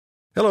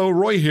Hello,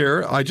 Roy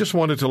here. I just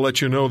wanted to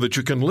let you know that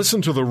you can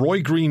listen to The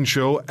Roy Green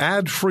Show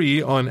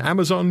ad-free on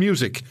Amazon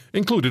Music,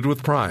 included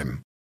with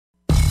Prime.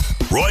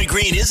 Roy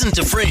Green isn't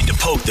afraid to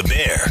poke the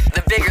bear.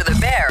 The bigger the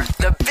bear,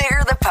 the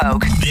bigger the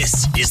poke.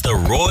 This is The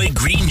Roy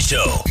Green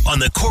Show on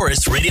the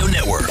Chorus Radio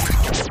Network.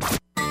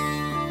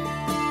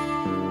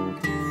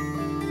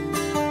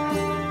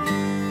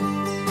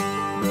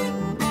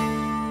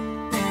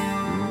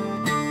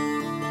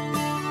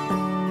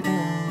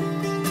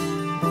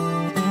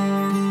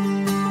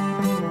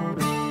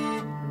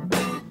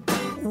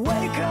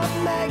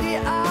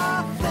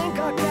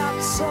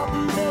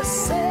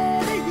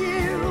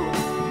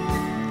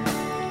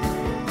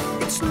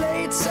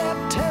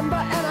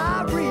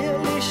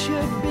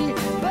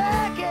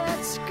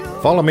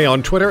 Follow me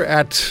on Twitter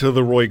at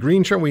The Roy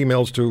Green Show.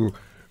 Emails to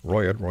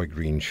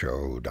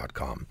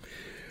roy@roygreenshow.com.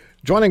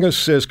 Joining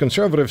us is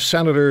Conservative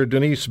Senator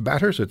Denise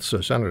Batters. It's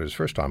Senator's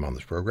first time on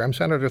this program.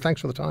 Senator,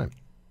 thanks for the time.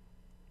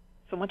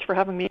 So much for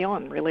having me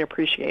on. Really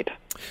appreciate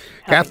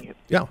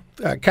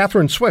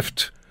Catherine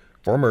Swift,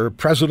 former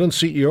President,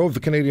 CEO of the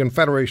Canadian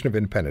Federation of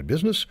Independent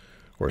Business.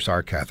 Of course,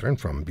 our Catherine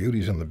from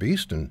Beauties and the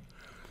Beast, and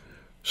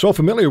so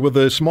familiar with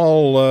the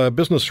small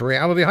business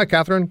reality. Hi,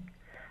 Catherine.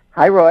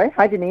 Hi, Roy.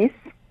 Hi, Denise.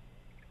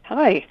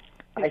 Hi.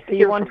 I see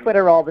you on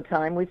Twitter all the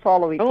time. We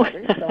follow each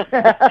other. So.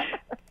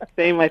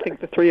 Same. I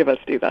think the three of us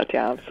do that.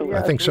 Yeah, absolutely.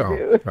 I think so.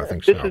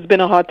 This has been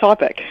a hot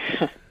topic.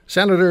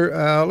 Senator,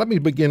 let me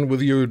begin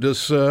with you.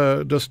 Does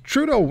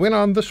Trudeau win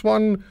on this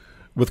one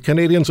with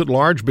Canadians at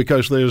large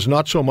because there's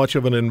not so much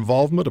of an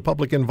involvement, a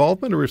public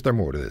involvement, or is there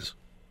more to this?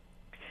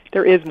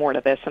 There is more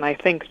to this, and I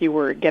think you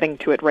were getting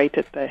to it right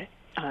at the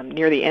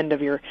near the end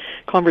of your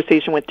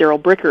conversation with Daryl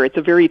Bricker. It's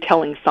a very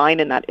telling sign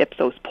in that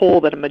Ipsos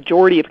poll that a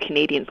majority of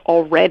Canadians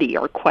already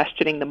are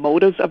questioning the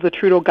motives of the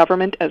Trudeau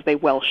government, as they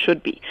well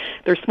should be.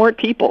 They're smart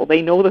people.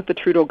 They know that the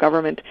Trudeau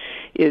government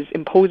is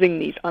imposing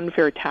these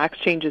unfair tax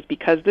changes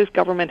because this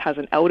government has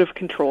an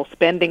out-of-control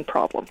spending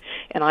problem.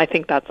 And I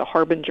think that's a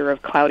harbinger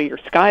of cloudier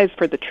skies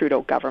for the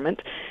Trudeau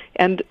government.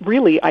 And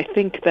really, I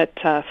think that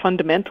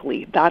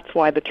fundamentally, that's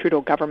why the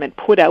Trudeau government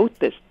put out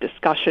this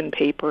discussion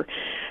paper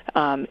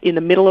in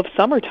the middle of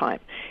summertime.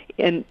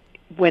 And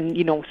when,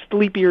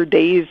 sleepier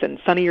days and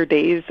sunnier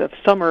days of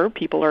summer,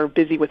 people are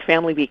busy with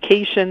family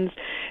vacations,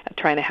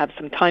 trying to have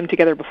some time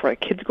together before the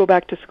kids go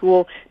back to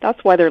school.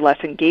 That's why they're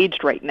less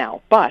engaged right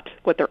now. But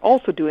what they're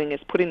also doing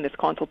is putting this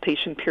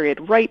consultation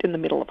period right in the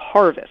middle of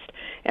harvest.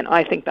 And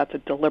I think that's a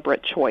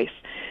deliberate choice,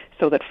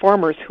 so that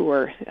farmers who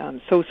are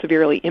so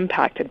severely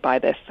impacted by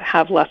this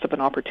have less of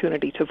an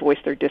opportunity to voice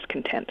their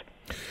discontent.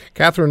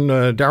 Catherine,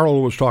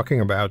 Daryl was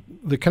talking about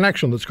the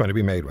connection that's going to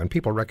be made when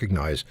people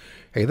recognize,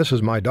 hey, this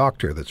is my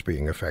doctor that's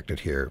being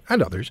affected here,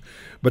 and others.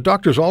 But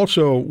doctors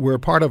also were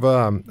part of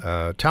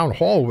a town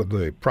hall with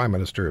the Prime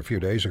Minister a few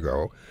days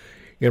ago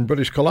in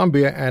British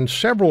Columbia, and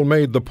several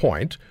made the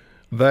point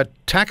that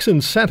tax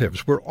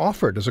incentives were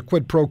offered as a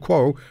quid pro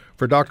quo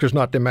for doctors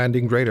not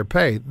demanding greater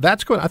pay.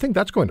 I think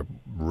that's going to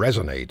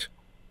resonate.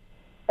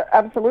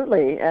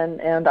 Absolutely,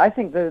 and I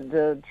think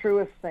the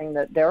truest thing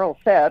that Daryl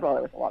said, well,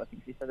 there was a lot of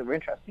things he said that were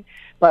interesting,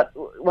 but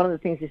one of the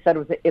things he said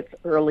was that it's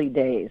early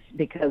days,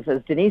 because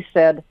as Denise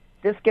said,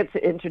 this gets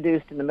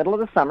introduced in the middle of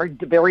the summer,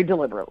 very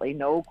deliberately,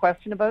 no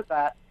question about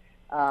that,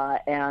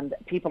 and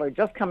people are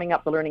just coming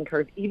up the learning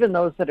curve, even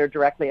those that are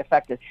directly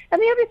affected.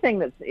 And the other thing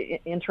that's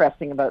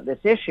interesting about this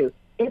issue,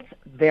 it's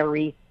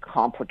very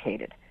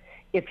complicated.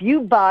 If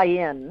you buy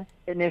in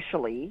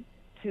initially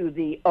to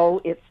the,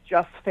 it's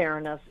just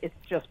fairness, it's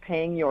just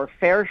paying your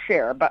fair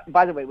share, but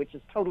by the way, which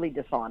is totally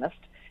dishonest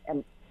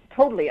and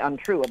totally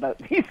untrue about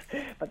these,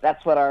 but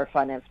that's what our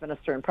finance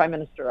minister and prime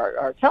minister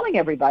are telling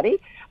everybody.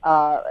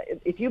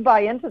 If you buy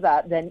into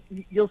that, then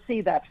you'll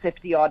see that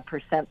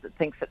 50-odd% that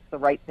thinks it's the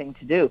right thing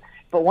to do.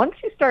 But once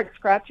you start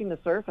scratching the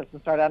surface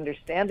and start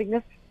understanding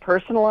this,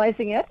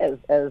 personalizing it,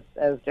 as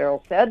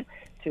Daryl said,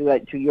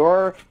 to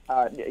your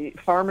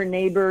farmer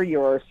neighbor,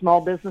 your small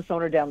business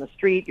owner down the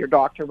street, your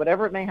doctor,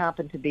 whatever it may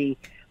happen to be,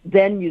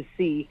 then you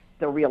see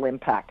the real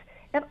impact.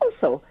 And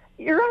also,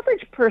 your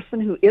average person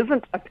who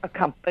isn't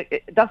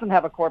doesn't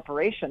have a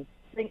corporation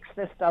thinks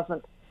this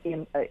doesn't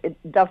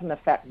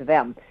affect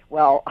them.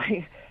 Well,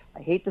 I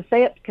hate to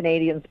say it,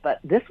 Canadians, but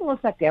this will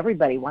affect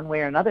everybody one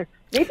way or another.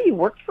 Maybe you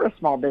worked for a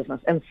small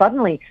business, and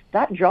suddenly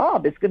that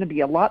job is going to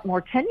be a lot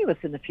more tenuous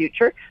in the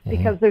future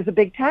because there's a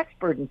big tax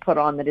burden put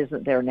on that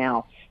isn't there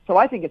now. So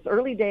I think it's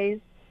early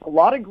days. A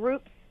lot of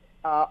groups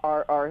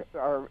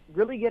are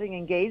really getting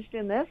engaged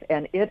in this,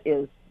 and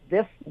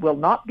this will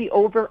not be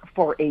over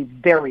for a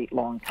very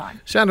long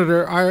time.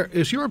 Senator,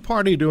 is your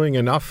party doing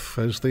enough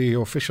as the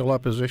official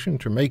opposition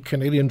to make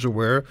Canadians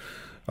aware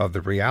of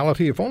the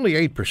reality? If only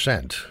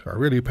 8% are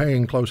really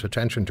paying close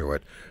attention to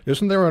it,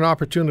 isn't there an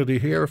opportunity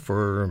here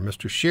for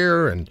Mr.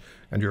 Scheer and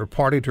your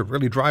party to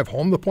really drive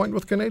home the point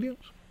with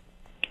Canadians?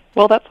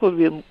 Well, that's what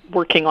we've been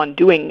working on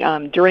doing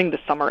during the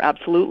summer,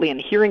 absolutely,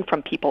 and hearing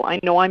from people. I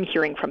know I'm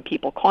hearing from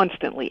people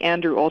constantly.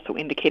 Andrew also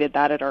indicated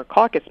that at our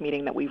caucus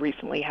meeting that we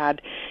recently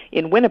had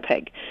in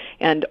Winnipeg.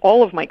 And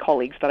all of my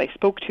colleagues that I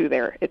spoke to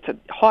there, it's a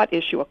hot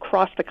issue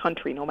across the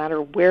country, no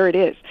matter where it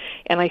is.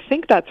 And I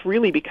think that's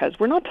really because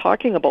we're not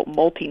talking about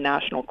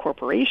multinational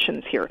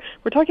corporations here.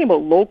 We're talking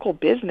about local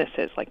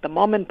businesses like the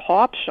mom and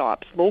pop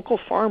shops, local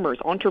farmers,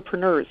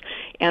 entrepreneurs,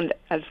 and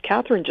as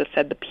Catherine just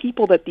said, the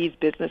people that these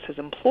businesses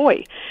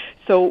employ.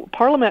 So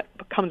Parliament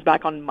comes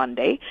back on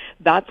Monday.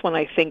 That's when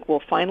I think we'll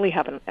finally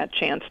have a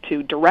chance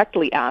to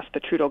directly ask the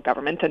Trudeau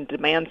government and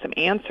demand some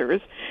answers.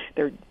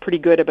 They're pretty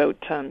good about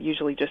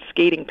usually just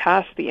skating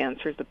past the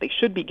answers that they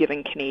should be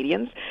giving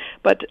Canadians.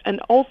 And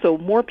also,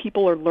 more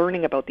people are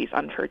learning about these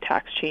unfair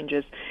tax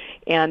changes.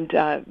 And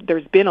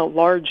there's been a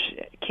large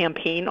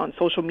campaign on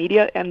social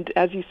media, and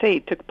as you say,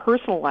 to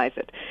personalize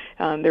it.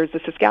 There's a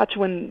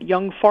Saskatchewan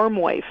young farm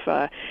wife.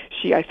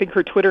 I think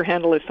her Twitter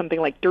handle is something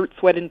like Dirt,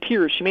 Sweat, and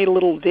Tears. She made a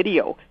little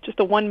video, just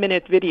a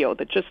 1-minute video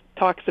that just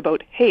talks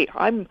about, hey,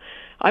 I'm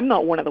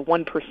not one of the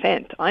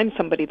 1%. I'm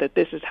somebody that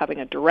this is having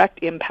a direct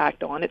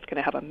impact on. It's going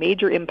to have a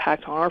major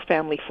impact on our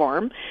family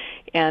farm.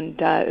 And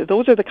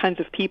those are the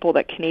kinds of people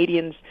that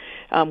Canadians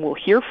will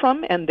hear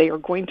from, and they are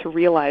going to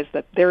realize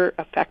that they're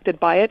affected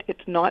by it.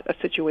 It's not a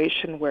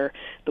situation where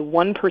the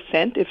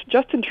 1%, if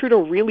Justin Trudeau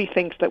really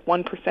thinks that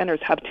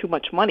 1%ers have too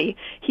much money,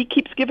 he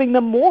keeps giving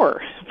them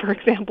more. For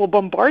example,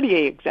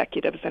 Bombardier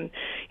executives and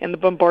the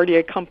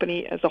Bombardier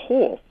company as a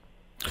whole.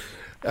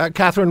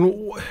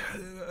 Catherine,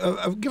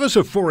 give us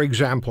for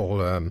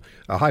example,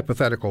 a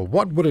hypothetical.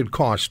 What would it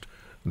cost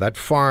that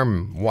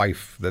farm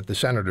wife that the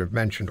senator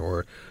mentioned,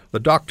 or the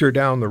doctor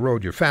down the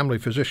road, your family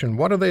physician?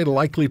 What's it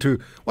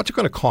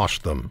going to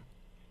cost them?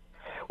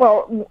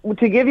 Well,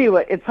 to give you,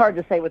 it's hard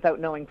to say without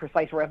knowing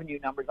precise revenue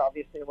numbers,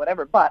 obviously, or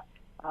whatever, but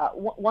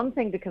one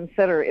thing to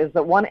consider is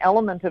that one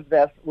element of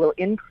this will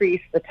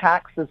increase the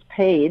taxes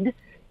paid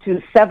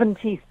to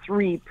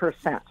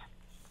 73%.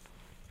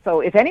 So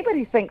if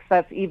anybody thinks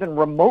that's even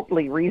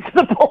remotely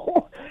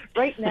reasonable,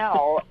 right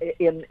now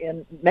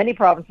in many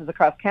provinces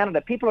across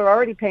Canada, people are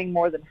already paying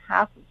more than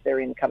half of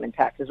their income in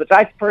taxes, which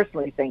I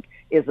personally think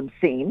is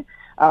obscene.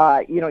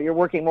 You're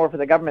working more for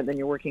the government than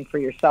you're working for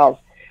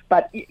yourselves.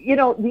 But, the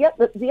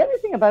other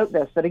thing about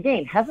this that,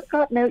 again, hasn't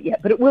gotten out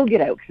yet, but it will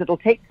get out because it'll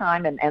take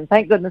time. And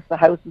thank goodness the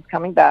House is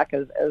coming back,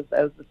 as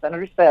the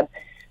Senator said,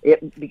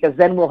 because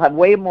then we'll have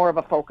way more of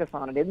a focus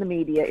on it in the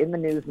media, in the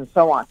news, and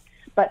so on.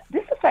 But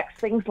this affects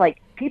things like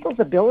people's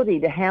ability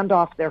to hand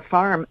off their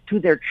farm to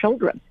their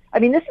children. I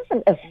mean, this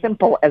isn't as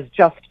simple as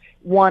just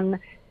one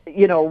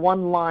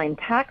line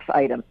tax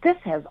item. This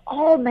has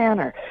all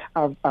manner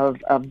of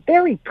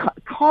very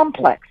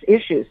complex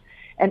issues.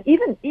 And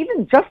even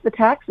just the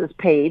taxes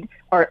paid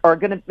are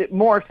going to,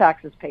 more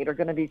taxes paid are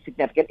going to be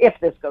significant if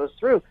this goes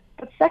through.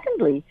 But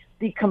secondly,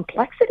 the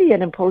complexity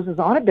it imposes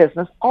on a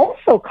business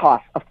also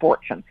costs a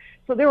fortune.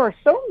 So there are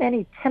so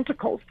many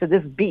tentacles to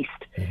this beast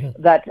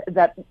that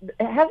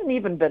hasn't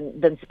even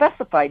been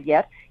specified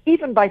yet,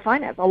 even by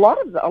finance. A lot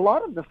of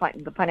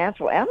the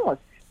financial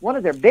analysts, one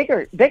of their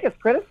biggest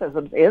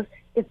criticisms is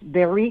it's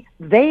very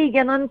vague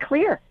and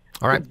unclear.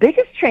 All right. The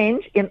biggest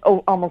change in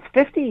almost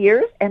 50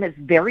 years, and it's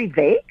very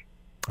vague.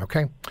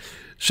 Okay.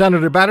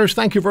 Senator Batters,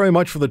 thank you very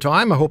much for the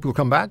time. I hope you'll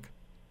come back.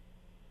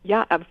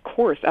 Yeah, of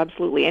course,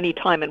 absolutely,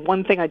 anytime. And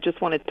one thing I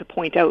just wanted to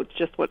point out,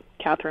 just what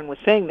Catherine was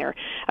saying there,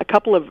 a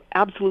couple of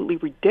absolutely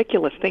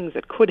ridiculous things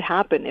that could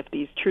happen if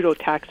these Trudeau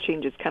tax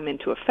changes come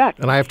into effect.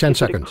 And I have 10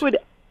 seconds.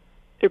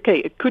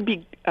 It could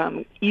be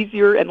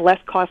easier and less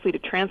costly to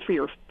transfer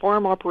your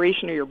farm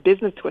operation or your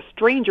business to a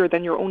stranger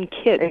than your own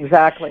kid.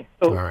 Exactly.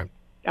 So, all right.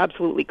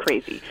 Absolutely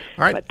crazy.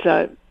 All right.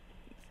 But,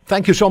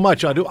 thank you so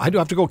much. I do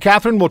have to go.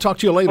 Catherine, we'll talk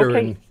to you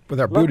later with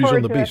our Beauties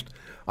and the Beast.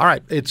 All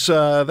right. It's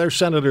there's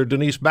Senator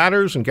Denise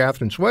Batters and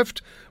Catherine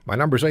Swift. My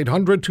number is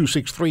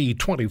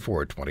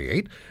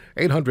 800-263-2428.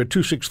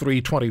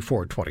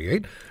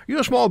 800-263-2428. Are you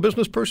a small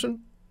business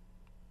person?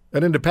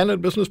 An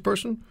independent business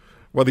person?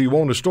 Whether you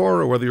own a store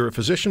or whether you're a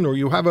physician or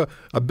you have a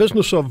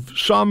business of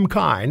some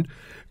kind,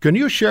 can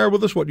you share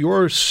with us what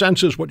your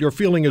sense is, what your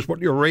feeling is, what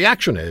your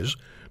reaction is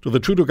to the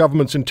Trudeau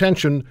government's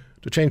intention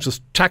to change the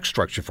tax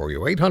structure for you?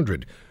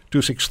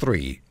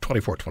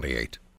 800-263-2428.